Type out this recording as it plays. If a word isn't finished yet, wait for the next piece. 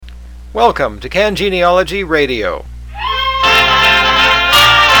Welcome to Can Genealogy Radio.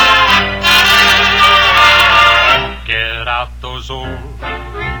 Get out those old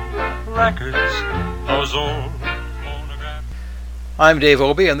records, those old phonographs. I'm Dave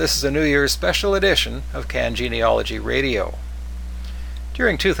Obey, and this is a New Year's special edition of Can Genealogy Radio.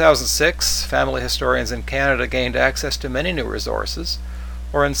 During 2006, family historians in Canada gained access to many new resources,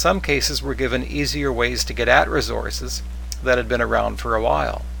 or in some cases were given easier ways to get at resources that had been around for a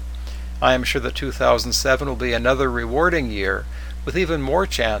while. I am sure that 2007 will be another rewarding year with even more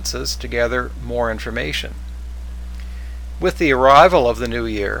chances to gather more information. With the arrival of the new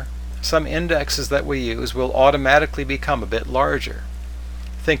year, some indexes that we use will automatically become a bit larger.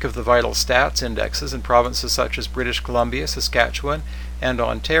 Think of the vital stats indexes in provinces such as British Columbia, Saskatchewan, and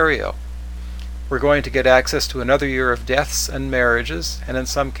Ontario. We're going to get access to another year of deaths and marriages, and in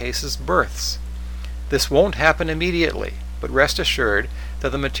some cases births. This won't happen immediately, but rest assured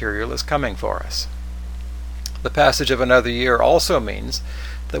that the material is coming for us. The passage of another year also means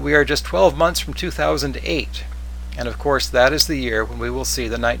that we are just 12 months from 2008, and of course that is the year when we will see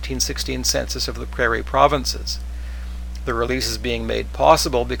the 1916 census of the Prairie Provinces. The release is being made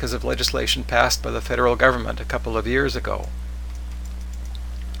possible because of legislation passed by the federal government a couple of years ago.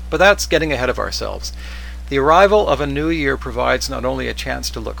 But that's getting ahead of ourselves. The arrival of a new year provides not only a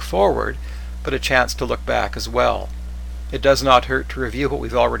chance to look forward, but a chance to look back as well. It does not hurt to review what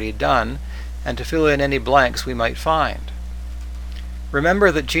we've already done and to fill in any blanks we might find.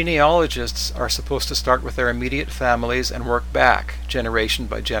 Remember that genealogists are supposed to start with their immediate families and work back, generation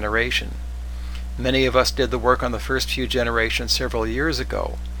by generation. Many of us did the work on the first few generations several years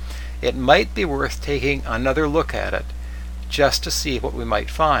ago. It might be worth taking another look at it just to see what we might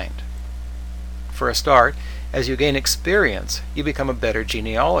find. For a start, as you gain experience, you become a better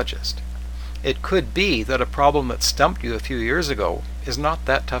genealogist. It could be that a problem that stumped you a few years ago is not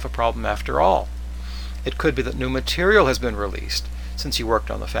that tough a problem after all. It could be that new material has been released since you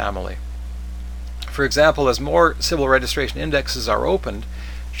worked on the family. For example, as more civil registration indexes are opened,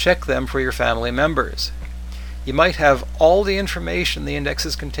 check them for your family members. You might have all the information the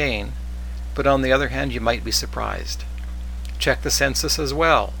indexes contain, but on the other hand you might be surprised. Check the census as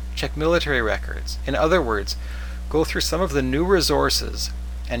well. Check military records. In other words, go through some of the new resources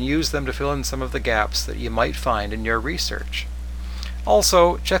and use them to fill in some of the gaps that you might find in your research.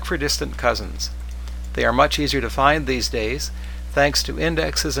 Also, check for distant cousins. They are much easier to find these days thanks to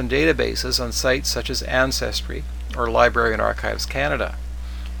indexes and databases on sites such as Ancestry or Library and Archives Canada.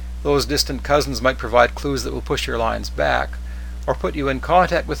 Those distant cousins might provide clues that will push your lines back or put you in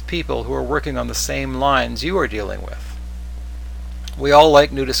contact with people who are working on the same lines you are dealing with. We all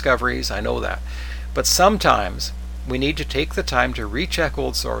like new discoveries, I know that, but sometimes we need to take the time to recheck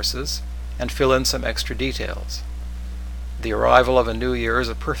old sources and fill in some extra details. The arrival of a new year is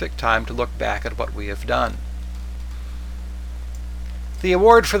a perfect time to look back at what we have done. The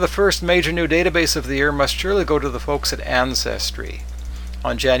award for the first major new database of the year must surely go to the folks at Ancestry.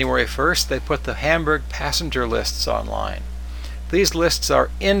 On January 1st, they put the Hamburg passenger lists online. These lists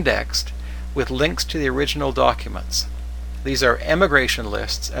are indexed with links to the original documents. These are emigration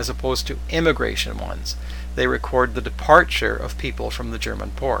lists as opposed to immigration ones. They record the departure of people from the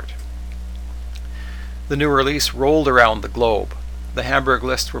German port. The new release rolled around the globe. The Hamburg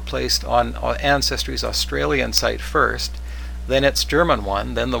lists were placed on Ancestry's Australian site first, then its German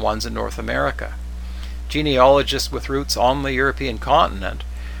one, then the ones in North America. Genealogists with roots on the European continent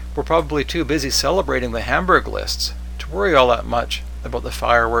were probably too busy celebrating the Hamburg lists to worry all that much about the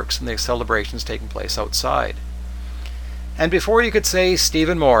fireworks and the celebrations taking place outside. And before you could say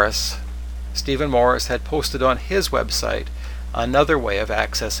Stephen Morris had posted on his website another way of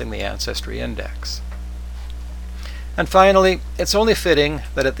accessing the Ancestry Index. And finally, it's only fitting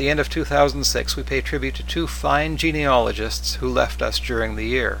that at the end of 2006 we pay tribute to two fine genealogists who left us during the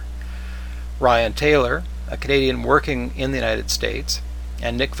year. Ryan Taylor, a Canadian working in the United States,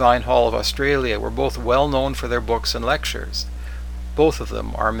 and Nick Vinehall of Australia were both well known for their books and lectures. Both of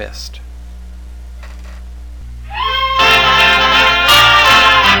them are missed.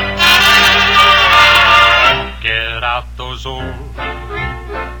 Get out those old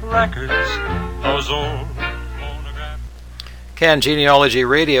records, those old phonographs. Can Genealogy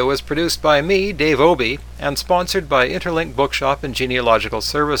Radio is produced by me, Dave Obey, and sponsored by Interlink Bookshop and Genealogical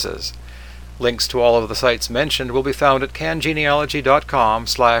Services. Links to all of the sites mentioned will be found at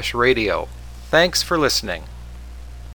cangenealogy.com/radio. Thanks for listening.